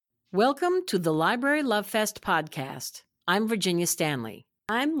Welcome to the Library Love Fest podcast. I'm Virginia Stanley.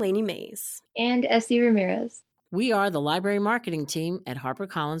 I'm Lainey Mays. And Essie Ramirez. We are the library marketing team at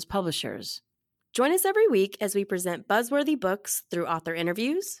HarperCollins Publishers. Join us every week as we present buzzworthy books through author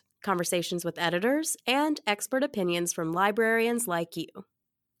interviews, conversations with editors, and expert opinions from librarians like you.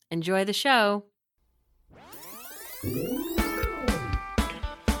 Enjoy the show.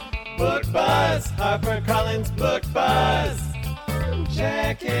 Book Buzz, HarperCollins Book Buzz.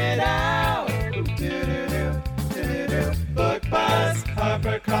 Check it out. Do-do-do, Book Buzz,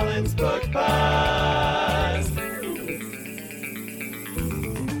 HarperCollins Book Buzz.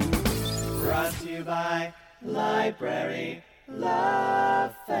 Brought to you by Library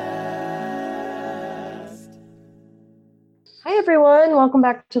Love Fest. Hi, everyone. Welcome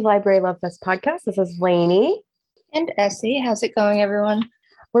back to Library Love Fest podcast. This is Lainey. And Essie. How's it going, everyone?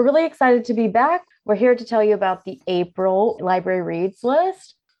 We're really excited to be back. We're here to tell you about the April Library Reads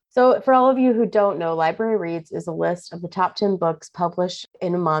list. So for all of you who don't know, Library Reads is a list of the top 10 books published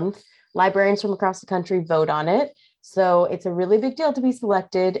in a month. Librarians from across the country vote on it. So it's a really big deal to be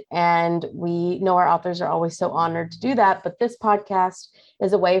selected. And we know our authors are always so honored to do that. But this podcast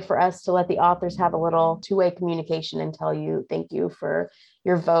is a way for us to let the authors have a little two-way communication and tell you thank you for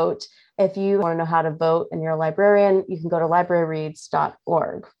your vote. If you want to know how to vote and you're a librarian, you can go to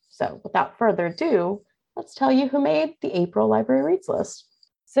libraryreads.org. So without further ado, let's tell you who made the April Library Reads list.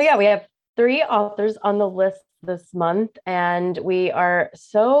 So we have 3 authors on the list this month, and we are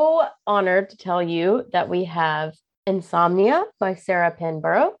so honored to tell you that we have Insomnia by Sarah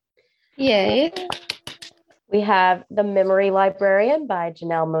Pinborough. Yay. We have The Memory Librarian by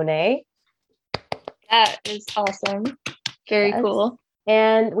Janelle Monáe. That is awesome. Very cool.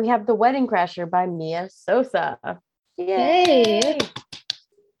 And we have The Wedding Crasher by Mia Sosa. Yay.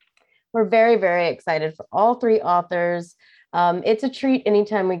 We're very, very excited for all 3 authors. It's a treat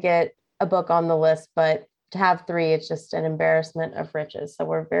anytime we get a book on the list, but to have 3, it's just an embarrassment of riches. So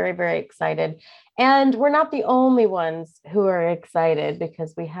we're very, very excited. And we're not the only ones who are excited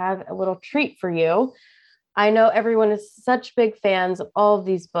because we have a little treat for you. I know everyone is such big fans of all of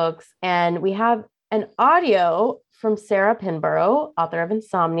these books, and we have an audio from Sarah Pinborough, author of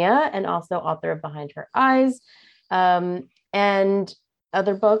Insomnia and also author of Behind Her Eyes, and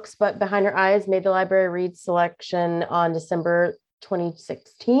other books, but Behind Her Eyes made the Library Reads selection on December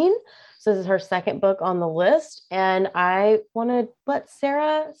 2016. So this is her second book on the list, and I want to let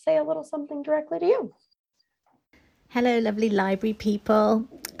Sarah say a little something directly to you. Hello, lovely library people.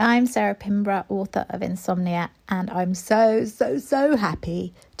 I'm Sarah Pinborough, author of Insomnia, and I'm so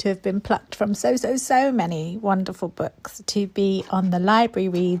happy to have been plucked from so many wonderful books to be on the Library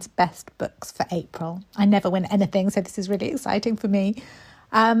Reads Best Books for April. I never win anything, so this is really exciting for me.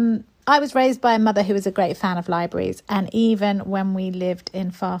 I was raised by a mother who was a great fan of libraries, and even when we lived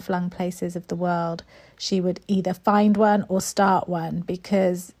in far-flung places of the world, she would either find one or start one,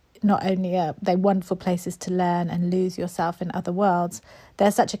 because not only are they wonderful places to learn and lose yourself in other worlds, they're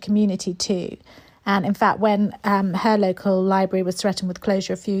such a community too. And in fact, when her local library was threatened with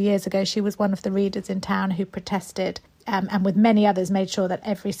closure a few years ago, she was one of the readers in town who protested, and with many others made sure that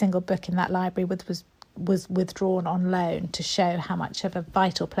every single book in that library was withdrawn on loan to show how much of a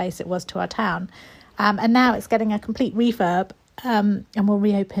vital place it was to our town. And now it's getting a complete refurb, and will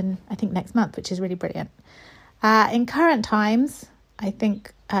reopen, I think, next month, which is really brilliant. In current times, I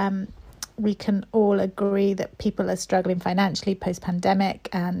think we can all agree that people are struggling financially post-pandemic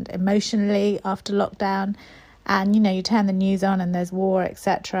and emotionally after lockdown. And, you turn the news on and there's war,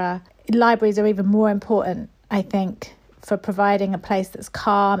 etc. Libraries are even more important, I think, for providing a place that's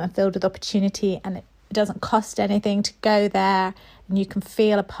calm and filled with opportunity, and it doesn't cost anything to go there, and you can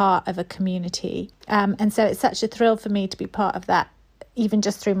feel a part of a community. And so it's such a thrill for me to be part of that, even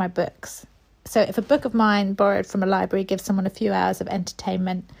just through my books. So if a book of mine borrowed from a library gives someone a few hours of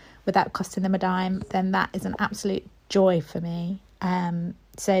entertainment without costing them a dime, then that is an absolute joy for me.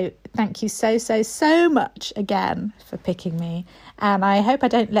 So thank you so much again for picking me. And I hope I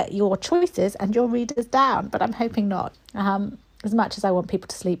don't let your choices and your readers down, but I'm hoping not. As much as I want people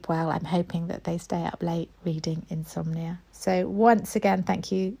to sleep well, I'm hoping that they stay up late reading Insomnia. So once again,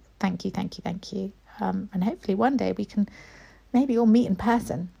 thank you. And hopefully one day we can maybe all meet in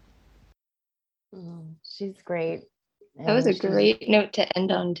person. She's great. That was a great note to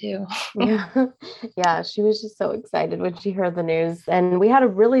end on too. Yeah, she was just so excited when she heard the news. And we had a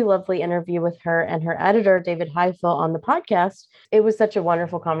really lovely interview with her and her editor, David Heifel, on the podcast. It was such a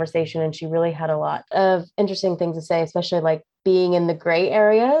wonderful conversation, and she really had a lot of interesting things to say, especially like being in the gray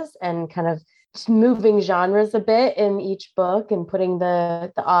areas and kind of moving genres a bit in each book and putting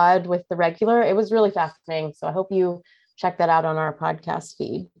the odd with the regular. It was really fascinating. So I hope you check that out on our podcast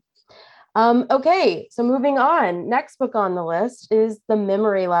feed. Okay, so moving on. Next book on the list is The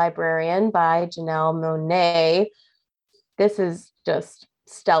Memory Librarian by Janelle Monáe. This is just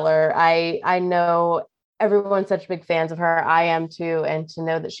stellar. I know everyone's such big fans of her. I am too. And to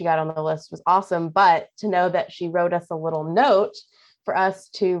know that she got on the list was awesome. But to know that she wrote us a little note for us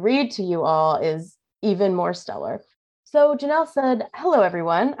to read to you all is even more stellar. So Janelle said, "Hello,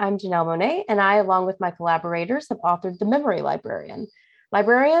 everyone. I'm Janelle Monáe, and I, along with my collaborators, have authored The Memory Librarian.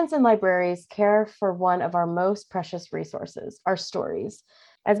 Librarians and libraries care for one of our most precious resources, our stories.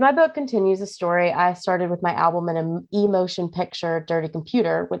 As my book continues a story I started with my album and e-motion picture, Dirty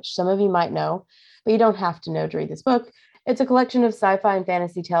Computer, which some of you might know, but you don't have to know to read this book. It's a collection of sci-fi and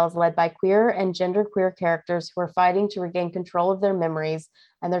fantasy tales led by queer and genderqueer characters who are fighting to regain control of their memories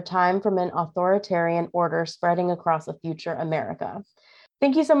and their time from an authoritarian order spreading across a future America.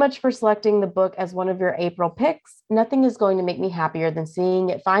 Thank you so much for selecting the book as one of your April picks. Nothing is going to make me happier than seeing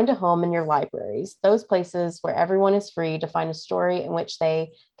it find a home in your libraries, those places where everyone is free to find a story in which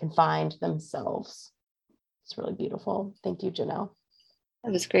they can find themselves." It's really beautiful. Thank you, Janelle.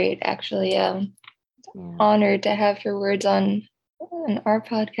 That was great, actually. Honored to have her words on our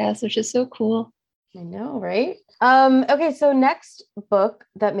podcast, which is so cool. I know, right? Okay, so next book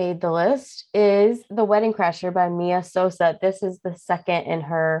that made the list is The Wedding Crasher by Mia Sosa. This is the second in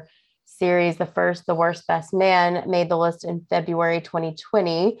her series. The first, The Worst Best Man, made the list in February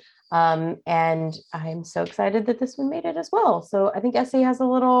 2020. And I'm so excited that this one made it as well. So I think Essie has a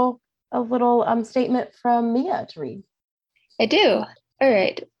little statement from Mia to read. I do. All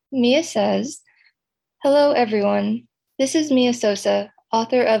right. Mia says, "Hello, everyone. This is Mia Sosa,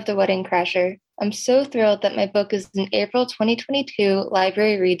 author of The Wedding Crasher. I'm so thrilled that my book is an April 2022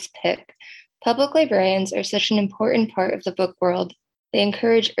 Library Reads pick. Public librarians are such an important part of the book world. They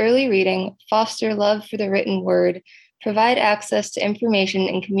encourage early reading, foster love for the written word, provide access to information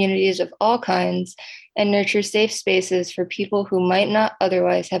in communities of all kinds, and nurture safe spaces for people who might not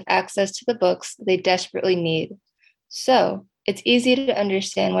otherwise have access to the books they desperately need. So, it's easy to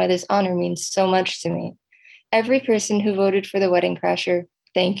understand why this honor means so much to me. Every person who voted for The Wedding Crasher,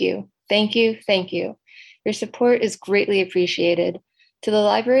 thank you. Thank you, thank you. Your support is greatly appreciated. To the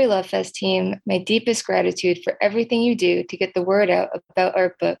Library Love Fest team, my deepest gratitude for everything you do to get the word out about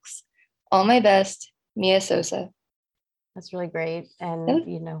our books. All my best, Mia Sosa." That's really great. And,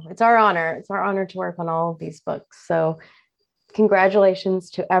 it's our honor. It's our honor to work on all of these books. So congratulations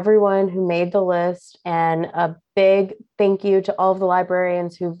to everyone who made the list, and a big thank you to all of the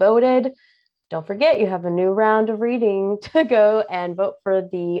librarians who voted. Don't forget, you have a new round of reading to go and vote for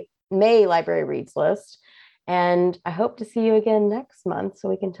the May Library Reads list. And I hope to see you again next month so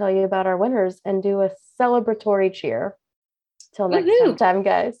we can tell you about our winners and do a celebratory cheer. Till next time,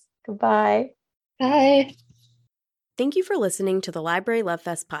 guys. Goodbye. Bye. Thank you for listening to the Library Love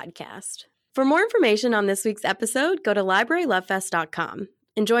Fest podcast. For more information on this week's episode, go to librarylovefest.com.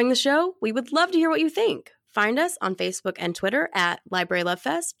 Enjoying the show? We would love to hear what you think. Find us on Facebook and Twitter at Library Love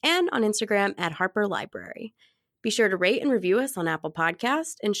Fest and on Instagram at Harper Library. Be sure to rate and review us on Apple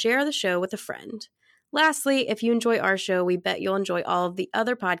Podcasts and share the show with a friend. Lastly, if you enjoy our show, we bet you'll enjoy all of the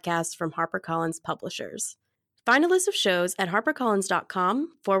other podcasts from HarperCollins publishers. Find a list of shows at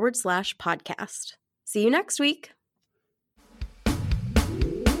harpercollins.com/podcast. See you next week.